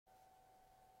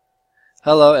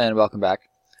Hello and welcome back.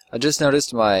 I just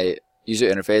noticed my user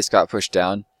interface got pushed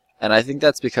down, and I think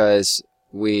that's because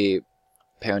we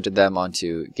parented them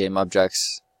onto game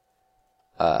objects.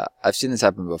 I've seen this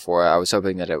happen before. I was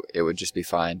hoping that it would just be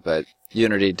fine, but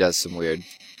Unity does some weird,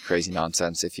 crazy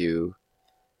nonsense if you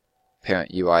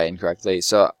parent UI incorrectly.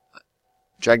 So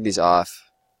drag these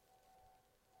off,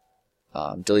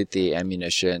 delete the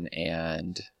ammunition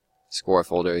and score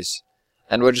folders,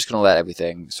 and we're just going to let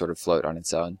everything sort of float on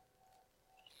its own.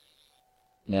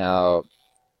 Now,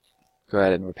 go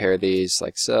ahead and repair these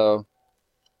like so,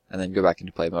 and then go back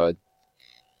into play mode.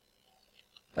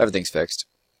 Everything's fixed.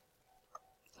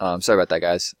 Sorry about that,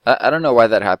 guys. I don't know why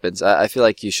that happens. I feel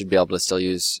like you should be able to still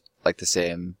use like the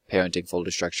same parenting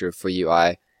folder structure for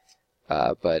UI,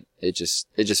 but it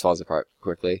just falls apart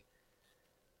quickly.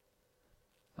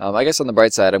 I guess on the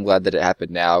bright side, I'm glad that it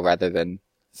happened now rather than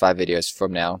 5 videos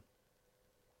from now.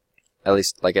 At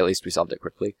least we solved it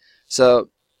quickly. So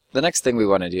the next thing we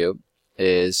want to do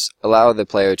is allow the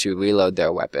player to reload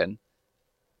their weapon.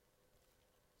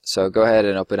 So go ahead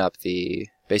and open up the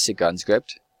basic gun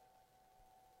script.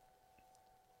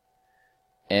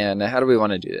 And how do we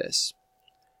want to do this?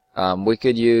 We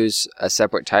could use a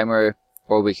separate timer,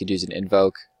 or we could use an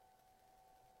invoke.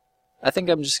 I think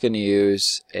I'm just going to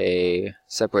use a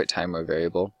separate timer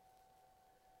variable.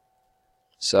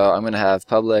 So I'm going to have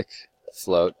public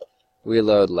float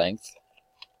reload length.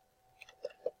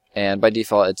 And by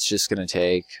default, it's just going to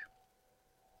take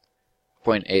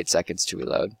 0.8 seconds to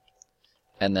reload.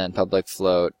 And then public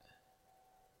float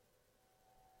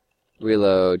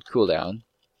reload cooldown.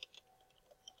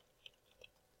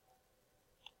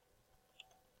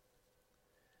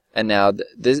 And now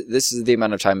this is the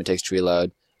amount of time it takes to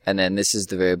reload. And then this is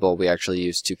the variable we actually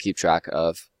use to keep track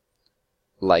of,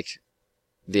 like,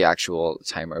 the actual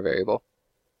timer variable.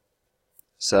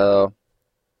 So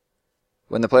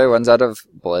when the player runs out of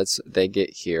bullets, they get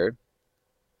here.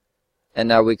 And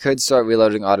now we could start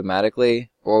reloading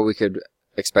automatically, or we could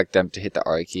expect them to hit the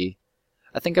R key.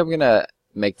 I think I'm going to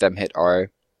make them hit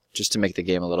R, just to make the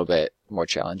game a little bit more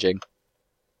challenging.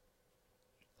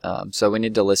 So we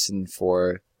need to listen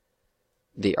for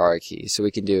the R key. So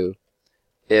we can do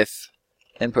if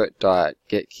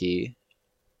input.getKey,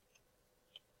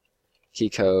 key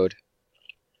code,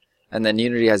 and then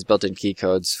Unity has built-in key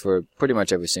codes for pretty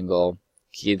much every single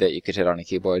key that you could hit on a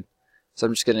keyboard. So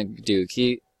I'm just going to do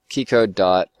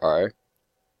keycode.r.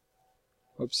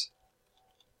 Whoops.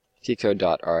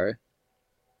 Keycode.r.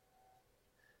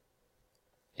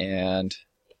 And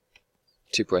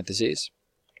 2 parentheses.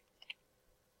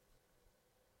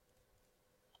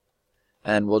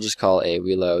 And we'll just call a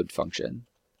reload function.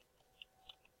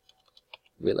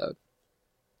 Reload.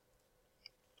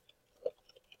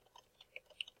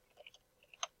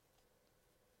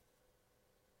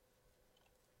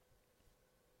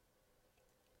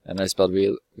 And I spelled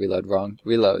reload wrong.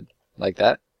 Reload, like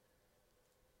that.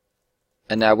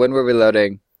 And now when we're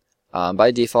reloading,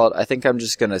 by default, I think I'm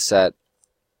just going to set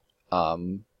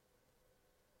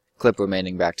clip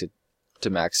remaining back to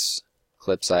max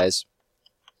clip size,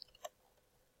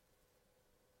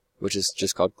 which is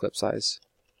just called clip size.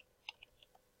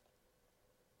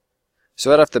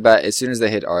 So right off the bat, as soon as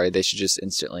they hit R, they should just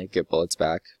instantly get bullets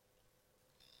back.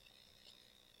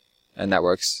 And that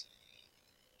works.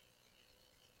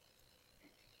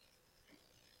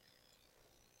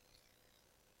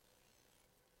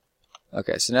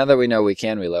 Okay, so now that we know we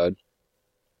can reload,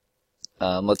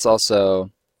 let's also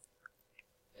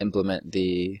implement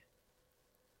the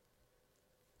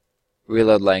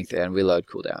reload length and reload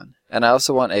cooldown. And I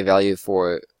also want a value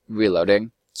for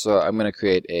reloading, so I'm going to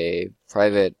create a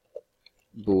private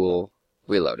bool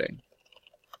reloading.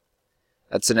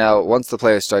 And so now, once the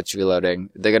player starts reloading,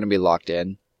 they're going to be locked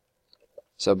in.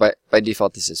 So by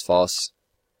default, this is false.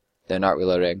 They're not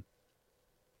reloading.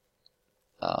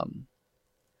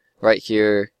 Right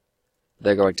here,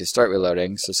 they're going to start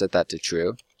reloading, so set that to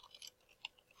true.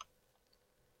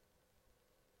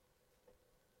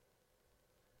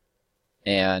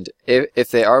 And if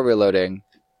they are reloading,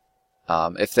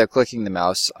 if they're clicking the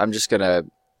mouse, I'm just going to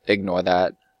ignore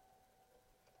that.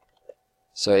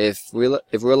 So if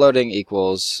reloading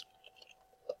equals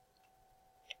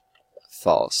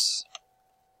false,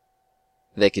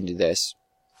 they can do this.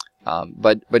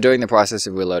 But during the process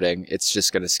of reloading, it's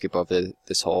just going to skip over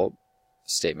this whole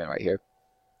statement right here.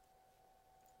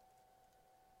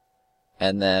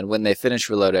 And then when they finish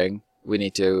reloading, we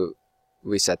need to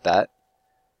reset that.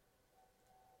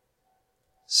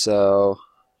 So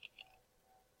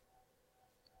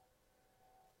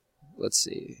let's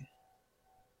see.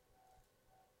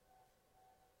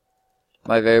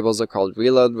 my variables are called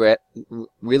reload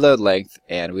length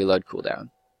and reload cooldown.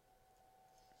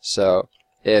 So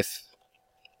if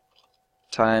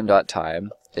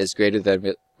time.time is greater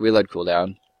than reload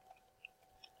cooldown,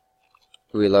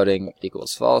 reloading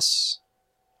equals false.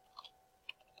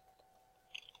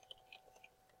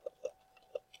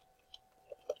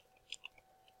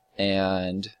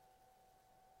 And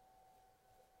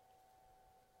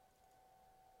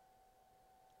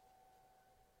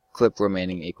clip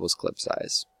remaining equals clip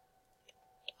size.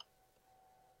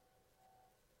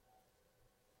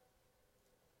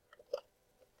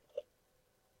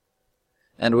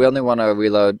 And we only want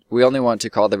to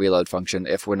call the reload function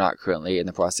if we're not currently in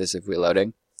the process of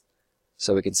reloading.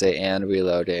 So we can say and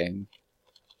reloading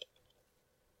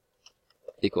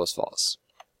equals false.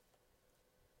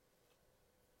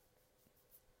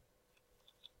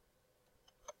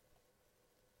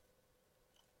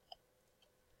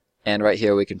 And right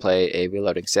here we can play a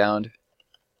reloading sound.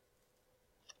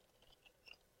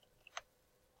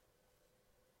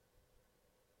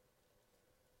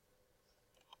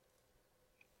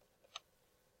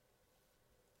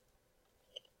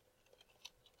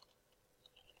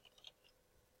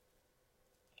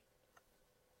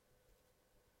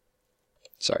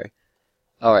 Sorry.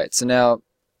 Alright, so now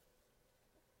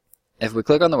if we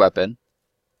click on the weapon,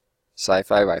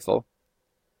 sci-fi rifle,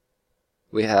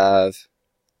 we have,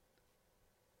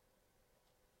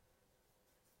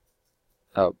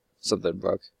 oh, something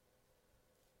broke.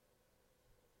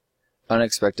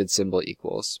 Unexpected symbol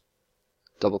equals.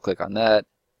 Double click on that.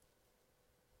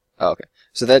 Oh, okay.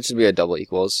 So that should be a double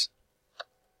equals.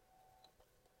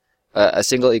 A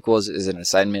single equals is an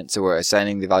assignment, so we're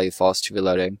assigning the value false to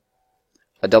reloading.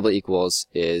 A double equals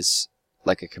is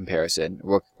like a comparison.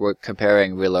 We're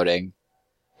comparing reloading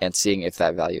and seeing if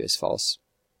that value is false.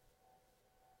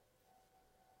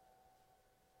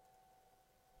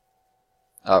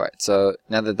 Alright, so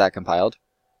now that compiled,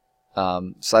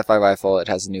 sci-fi rifle, it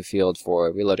has a new field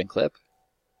for reloading clip.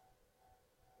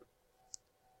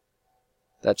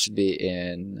 That should be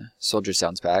in soldier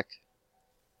sounds pack.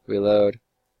 Reload.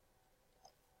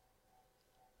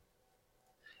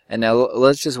 And now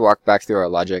let's just walk back through our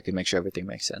logic and make sure everything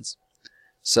makes sense.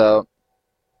 So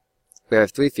we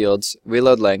have three fields: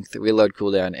 reload length, reload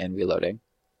cooldown, and reloading.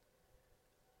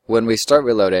 When we start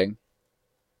reloading,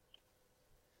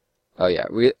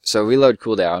 so reload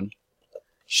cooldown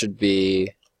should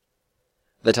be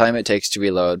the time it takes to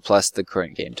reload plus the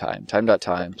current game time.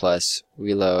 Time.time plus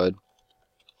reload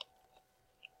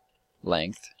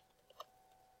length.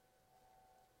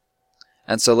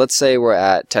 And so let's say we're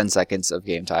at 10 seconds of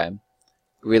game time.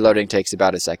 Reloading takes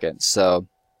about a second. So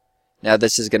now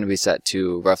this is going to be set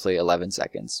to roughly 11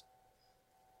 seconds.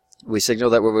 We signal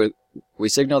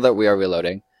that we are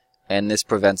reloading, and this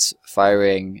prevents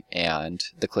firing and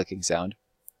the clicking sound.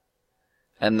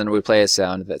 And then we play a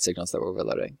sound that signals that we're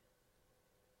reloading.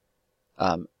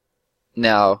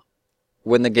 Now,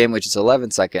 when the game reaches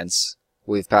 11 seconds,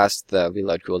 we've passed the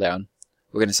reload cooldown.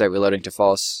 We're going to set reloading to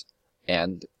false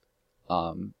and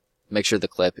make sure the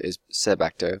clip is set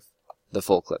back to the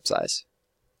full clip size.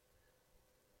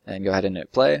 And go ahead and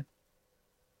hit play.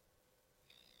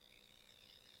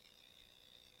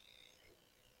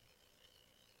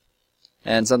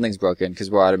 And something's broken because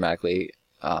we're automatically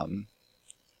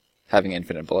having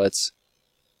infinite bullets.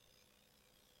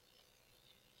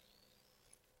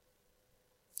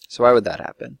 So why would that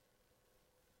happen?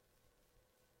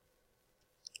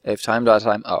 If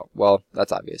time.time, oh, well,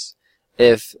 that's obvious.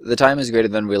 If the time is greater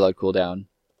than reload cooldown,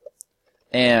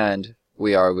 and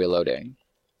we are reloading,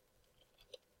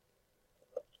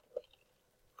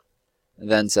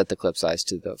 then set the clip size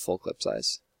to the full clip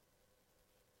size.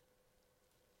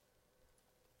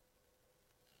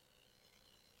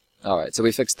 Alright, so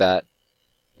we fixed that.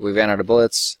 We ran out of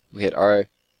bullets, we hit R,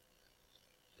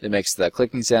 it makes the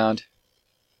clicking sound,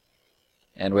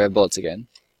 and we have bullets again.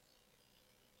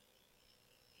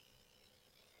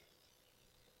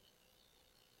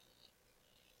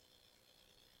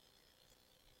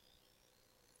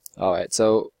 Alright,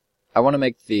 so I want to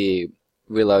make the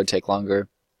reload take longer.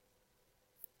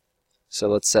 So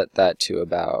let's set that to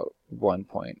about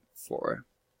 1.4.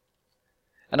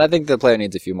 And I think the player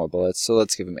needs a few more bullets, so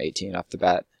let's give him 18 off the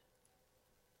bat.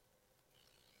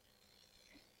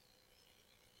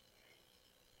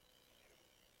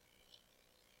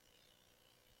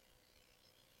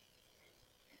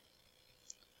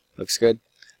 Looks good.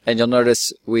 And you'll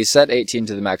notice we set 18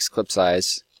 to the max clip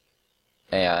size,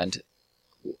 and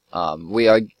we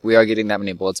are getting that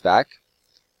many bullets back,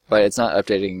 but it's not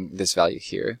updating this value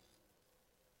here.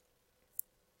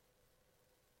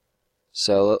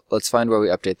 So let's find where we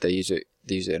update the user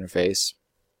interface.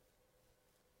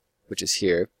 which is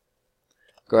here.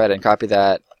 Go ahead and copy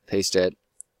that, paste it.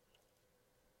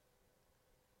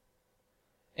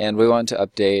 And we want to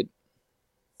update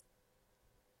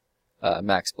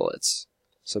max bullets.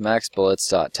 So max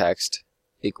bullets.text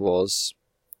equals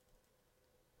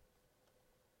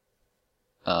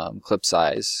clip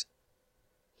size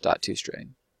dot toString.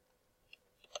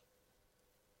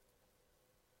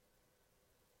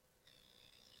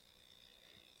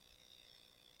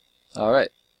 All right.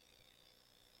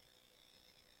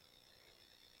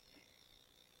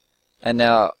 And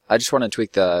now I just want to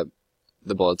tweak the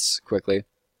bullets quickly.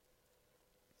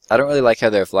 I don't really like how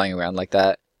they're flying around like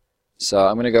that, so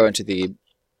I'm going to go into the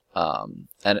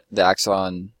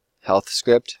Axon health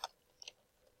script.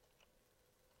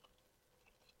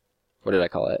 What did I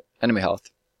call it? Enemy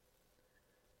health.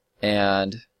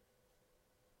 And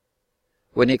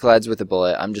when he collides with a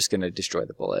bullet, I'm just going to destroy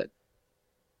the bullet.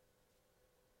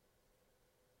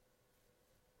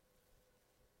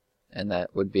 And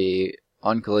that would be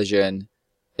on collision,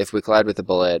 if we collide with a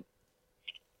bullet,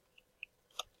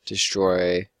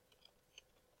 destroy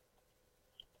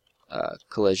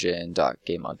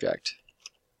collision.gameObject.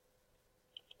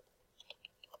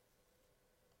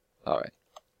 Alright.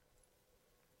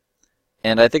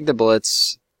 And I think the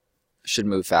bullets should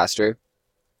move faster.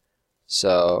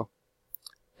 So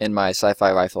in my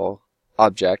sci-fi rifle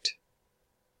object,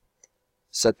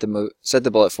 set the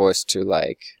bullet force to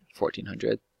like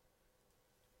 1400.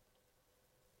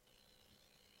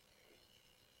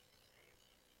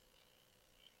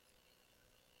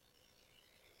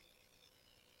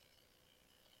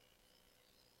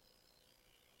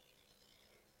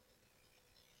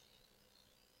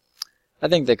 I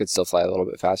think they could still fly a little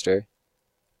bit faster.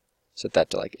 Set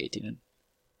that to like 18.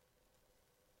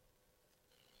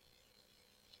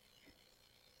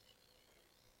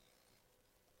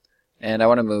 And I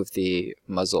want to move the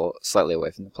muzzle slightly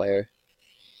away from the player.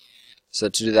 So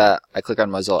to do that, I click on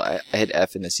muzzle, I hit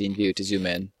F in the scene view to zoom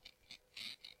in.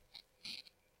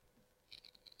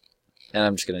 And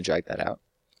I'm just going to drag that out.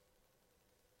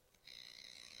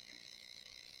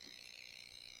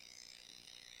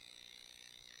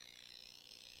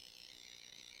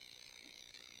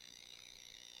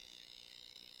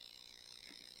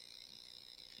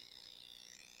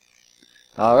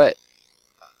 Alright,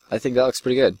 I think that looks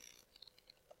pretty good.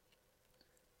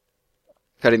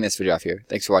 Cutting this video off here.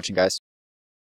 Thanks for watching, guys.